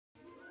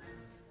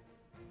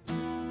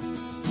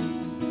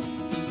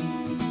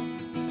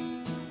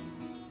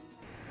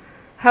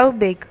How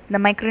big the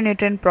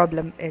micronutrient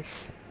problem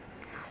is.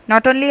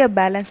 Not only a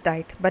balanced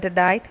diet, but a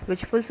diet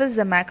which fulfills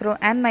the macro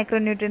and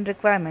micronutrient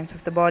requirements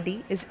of the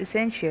body is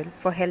essential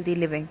for healthy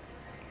living.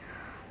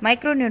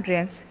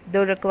 Micronutrients,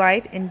 though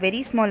required in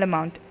very small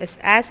amount, is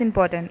as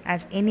important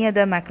as any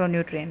other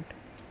macronutrient.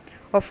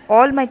 Of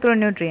all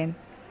micronutrients,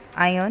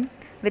 iron,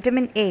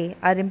 vitamin A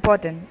are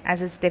important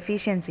as its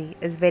deficiency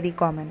is very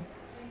common.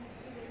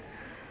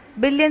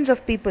 Billions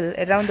of people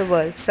around the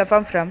world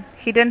suffer from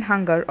hidden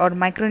hunger or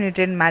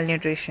micronutrient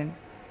malnutrition.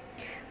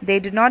 They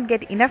do not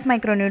get enough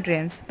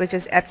micronutrients, which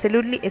is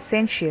absolutely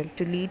essential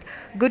to lead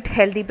good,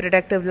 healthy,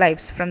 productive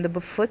lives from the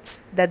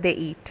foods that they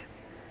eat.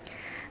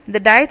 The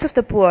diets of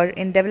the poor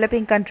in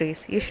developing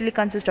countries usually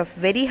consist of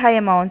very high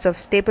amounts of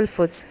staple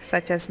foods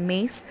such as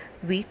maize,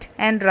 wheat,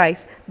 and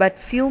rice, but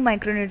few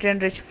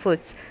micronutrient rich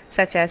foods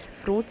such as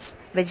fruits,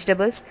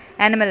 vegetables,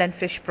 animal and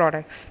fish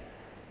products.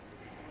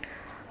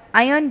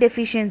 Iron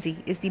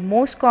deficiency is the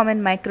most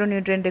common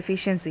micronutrient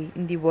deficiency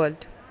in the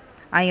world.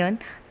 Iron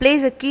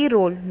plays a key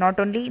role not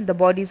only in the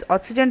body's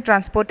oxygen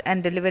transport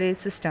and delivery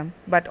system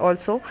but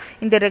also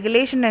in the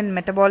regulation and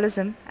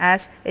metabolism,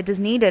 as it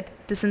is needed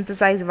to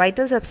synthesize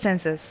vital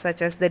substances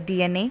such as the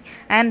DNA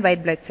and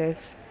white blood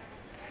cells.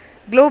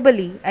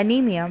 Globally,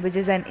 anemia, which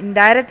is an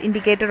indirect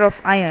indicator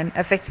of iron,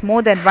 affects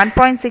more than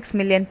 1.6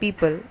 million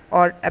people,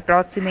 or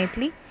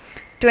approximately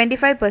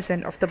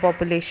 25% of the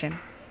population.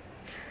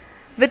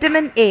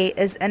 Vitamin A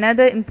is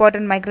another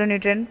important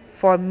micronutrient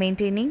for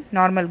maintaining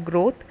normal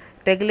growth,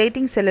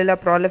 regulating cellular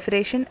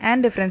proliferation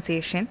and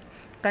differentiation,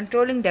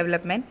 controlling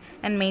development,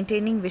 and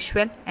maintaining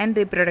visual and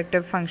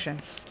reproductive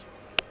functions.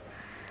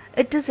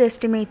 It is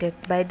estimated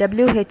by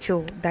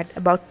WHO that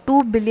about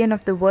 2 billion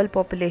of the world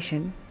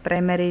population,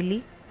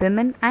 primarily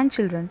women and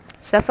children,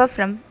 suffer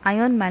from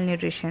iron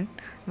malnutrition,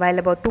 while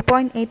about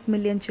 2.8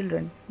 million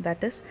children,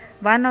 that is,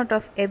 1 out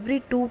of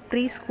every 2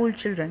 preschool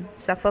children,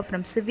 suffer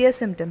from severe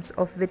symptoms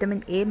of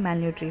vitamin A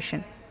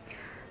malnutrition.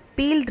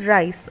 Peeled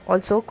rice,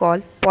 also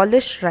called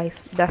polished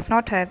rice, does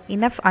not have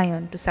enough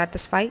iron to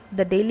satisfy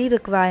the daily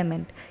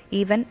requirement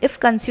even if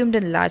consumed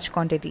in large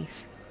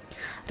quantities.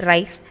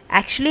 Rice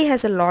actually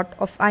has a lot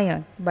of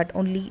iron, but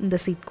only in the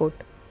seed coat.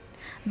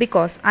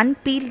 Because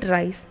unpeeled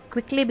rice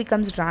quickly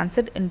becomes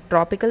rancid in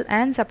tropical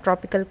and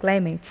subtropical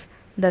climates,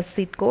 the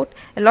seed coat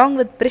along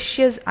with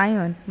precious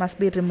iron must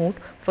be removed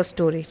for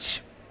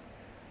storage.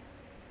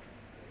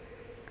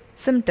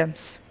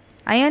 Symptoms: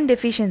 iron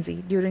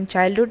deficiency during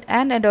childhood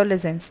and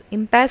adolescence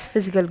impairs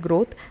physical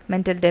growth,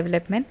 mental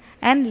development,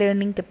 and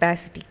learning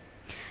capacity.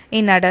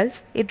 In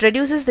adults, it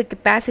reduces the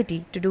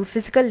capacity to do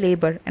physical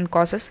labor and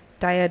causes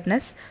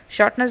tiredness,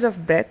 shortness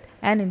of breath,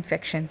 and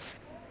infections.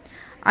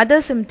 Other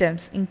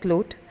symptoms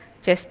include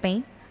chest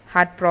pain,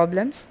 heart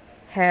problems,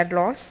 hair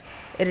loss,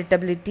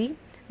 irritability,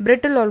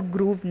 brittle or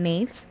grooved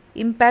nails,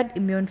 impaired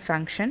immune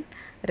function,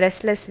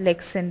 restless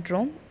leg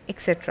syndrome,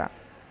 etc.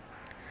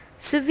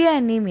 Severe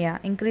anemia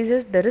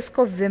increases the risk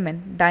of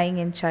women dying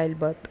in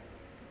childbirth.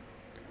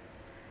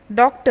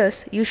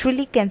 Doctors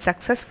usually can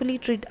successfully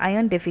treat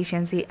iron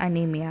deficiency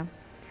anemia.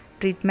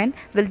 Treatment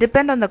will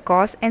depend on the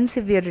cause and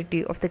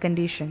severity of the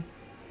condition.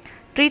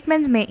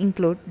 Treatments may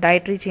include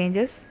dietary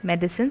changes,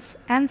 medicines,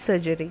 and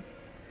surgery.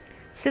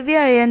 Severe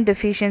iron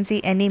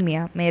deficiency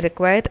anemia may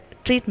require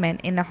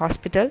treatment in a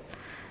hospital,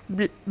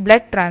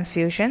 blood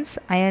transfusions,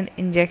 iron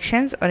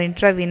injections, or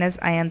intravenous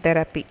iron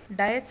therapy.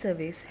 Diet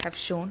surveys have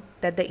shown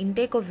that the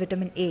intake of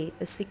vitamin A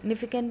is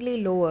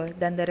significantly lower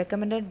than the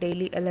recommended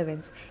daily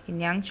allowance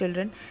in young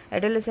children,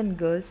 adolescent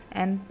girls,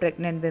 and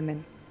pregnant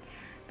women.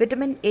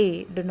 Vitamin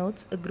A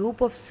denotes a group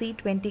of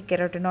C20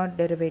 carotenoid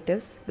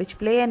derivatives which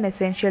play an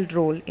essential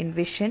role in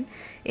vision,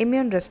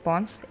 immune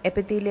response,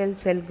 epithelial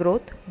cell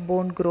growth,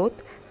 bone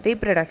growth,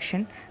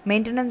 reproduction,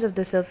 maintenance of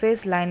the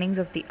surface linings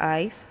of the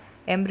eyes,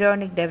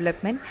 embryonic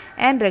development,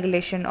 and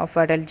regulation of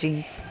adult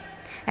genes.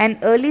 An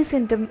early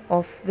symptom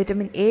of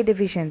vitamin A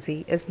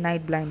deficiency is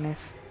night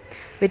blindness.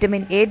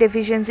 Vitamin A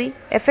deficiency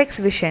affects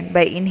vision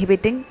by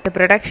inhibiting the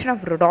production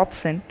of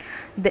rhodopsin,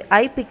 the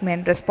eye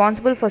pigment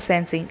responsible for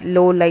sensing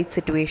low light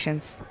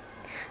situations.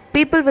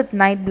 People with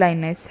night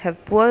blindness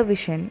have poor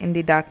vision in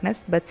the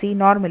darkness but see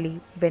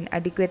normally when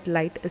adequate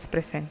light is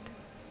present.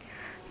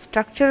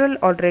 Structural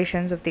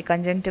alterations of the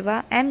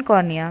conjunctiva and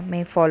cornea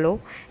may follow,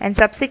 and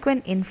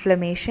subsequent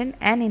inflammation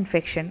and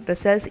infection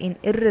results in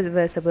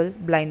irreversible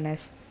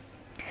blindness.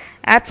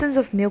 Absence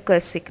of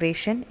mucus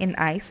secretion in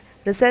eyes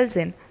results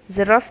in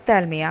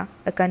xerophthalmia,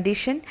 a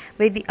condition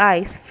where the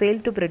eyes fail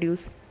to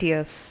produce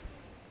tears.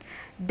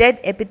 Dead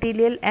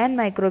epithelial and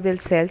microbial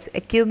cells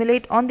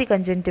accumulate on the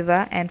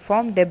conjunctiva and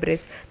form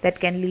debris that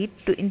can lead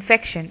to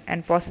infection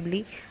and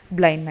possibly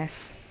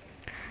blindness.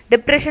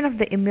 Depression of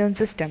the immune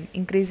system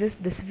increases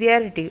the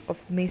severity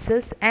of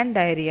measles and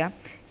diarrhea,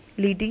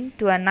 leading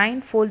to a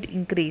 9-fold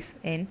increase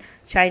in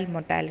child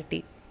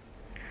mortality.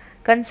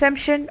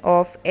 Consumption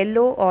of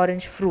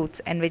yellow-orange fruits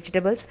and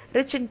vegetables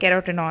rich in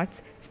carotenoids,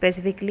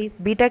 specifically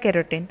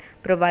beta-carotene,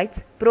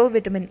 provides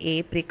pro-vitamin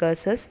A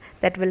precursors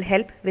that will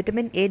help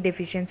vitamin A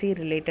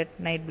deficiency-related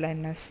night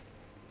blindness.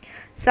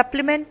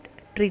 Supplement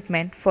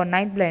treatment for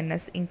night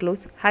blindness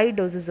includes high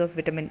doses of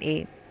vitamin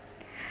A.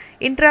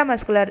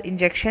 Intramuscular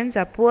injections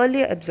are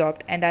poorly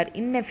absorbed and are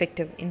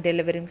ineffective in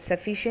delivering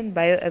sufficient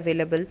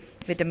bioavailable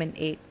vitamin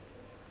A.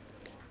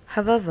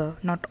 However,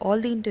 not all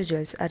the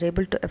individuals are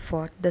able to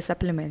afford the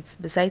supplements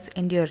besides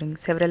enduring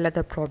several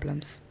other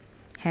problems.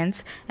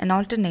 Hence, an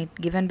alternate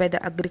given by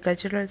the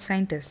agricultural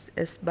scientists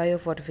is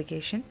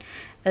biofortification,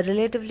 a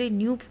relatively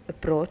new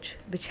approach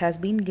which has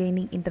been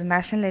gaining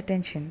international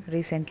attention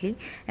recently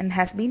and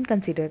has been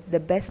considered the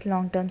best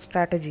long-term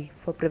strategy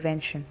for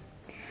prevention.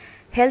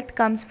 Health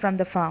comes from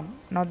the farm,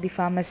 not the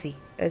pharmacy,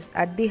 is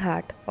at the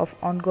heart of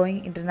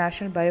ongoing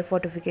international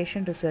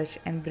biofortification research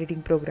and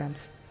breeding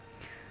programs.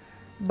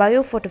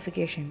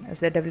 Biofortification is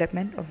the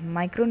development of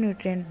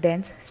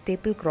micronutrient-dense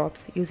staple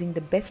crops using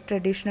the best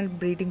traditional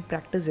breeding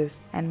practices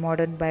and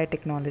modern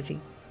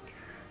biotechnology.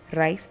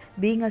 Rice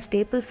being a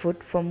staple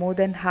food for more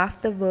than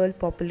half the world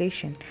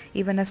population,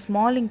 even a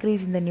small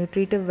increase in the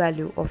nutritive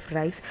value of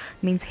rice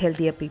means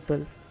healthier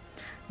people.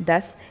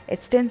 Thus,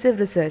 extensive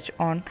research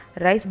on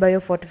rice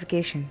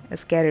biofortification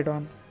is carried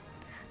on.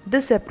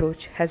 This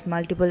approach has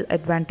multiple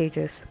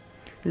advantages: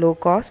 low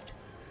cost,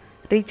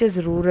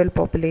 reaches rural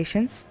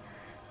populations,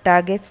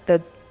 targets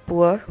the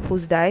poor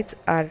whose diets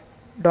are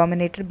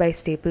dominated by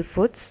staple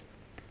foods,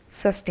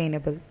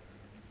 sustainable.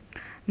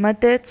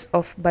 Methods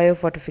of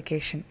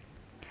biofortification.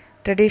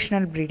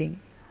 Traditional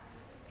breeding.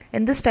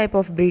 In this type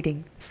of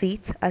breeding,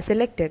 seeds are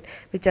selected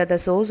which are the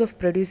source of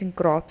producing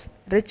crops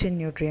rich in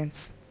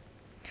nutrients.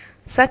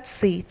 Such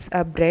seeds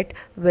are bred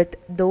with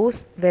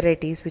those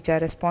varieties which are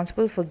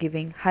responsible for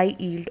giving high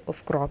yield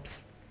of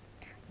crops.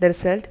 The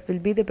result will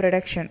be the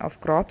production of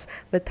crops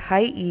with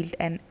high yield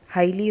and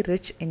highly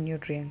rich in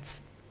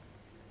nutrients.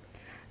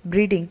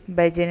 Breeding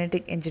by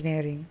genetic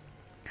engineering.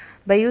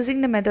 By using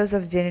the methods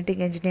of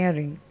genetic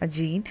engineering, a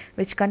gene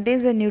which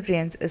contains the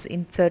nutrients is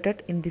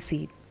inserted in the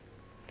seed.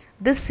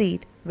 This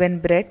seed, when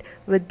bred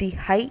with the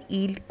high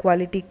yield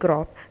quality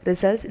crop,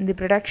 results in the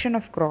production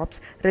of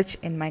crops rich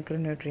in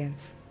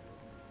micronutrients.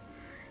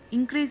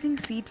 Increasing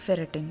seed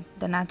ferritin,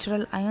 the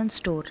natural iron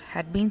store,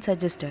 had been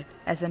suggested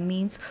as a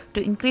means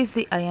to increase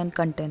the iron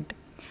content.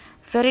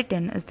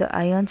 Ferritin is the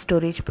iron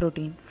storage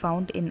protein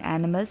found in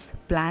animals,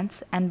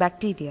 plants, and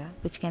bacteria,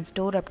 which can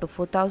store up to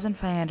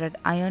 4,500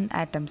 iron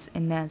atoms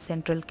in a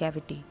central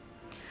cavity.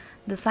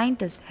 The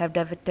scientists have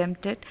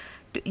attempted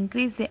to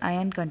increase the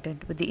iron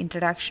content with the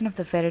introduction of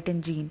the ferritin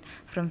gene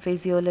from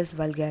Phaseolus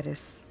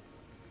vulgaris.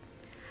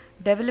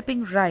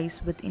 Developing rice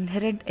with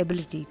inherent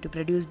ability to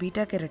produce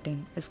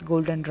beta-carotene is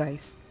golden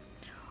rice.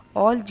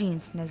 All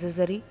genes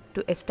necessary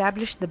to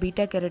establish the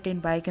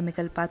beta-carotene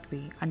biochemical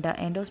pathway under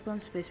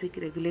endosperm-specific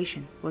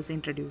regulation was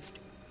introduced.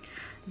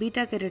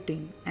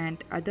 Beta-carotene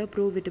and other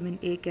pro-vitamin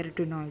A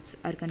carotenoids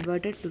are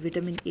converted to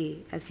vitamin A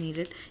as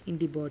needed in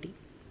the body.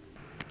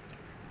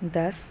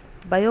 Thus,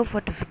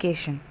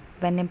 biofortification,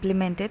 when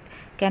implemented,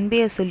 can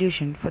be a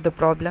solution for the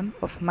problem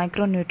of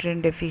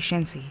micronutrient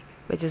deficiency,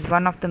 which is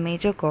one of the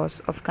major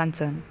causes of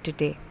concern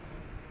today.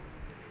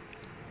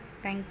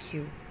 Thank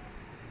you.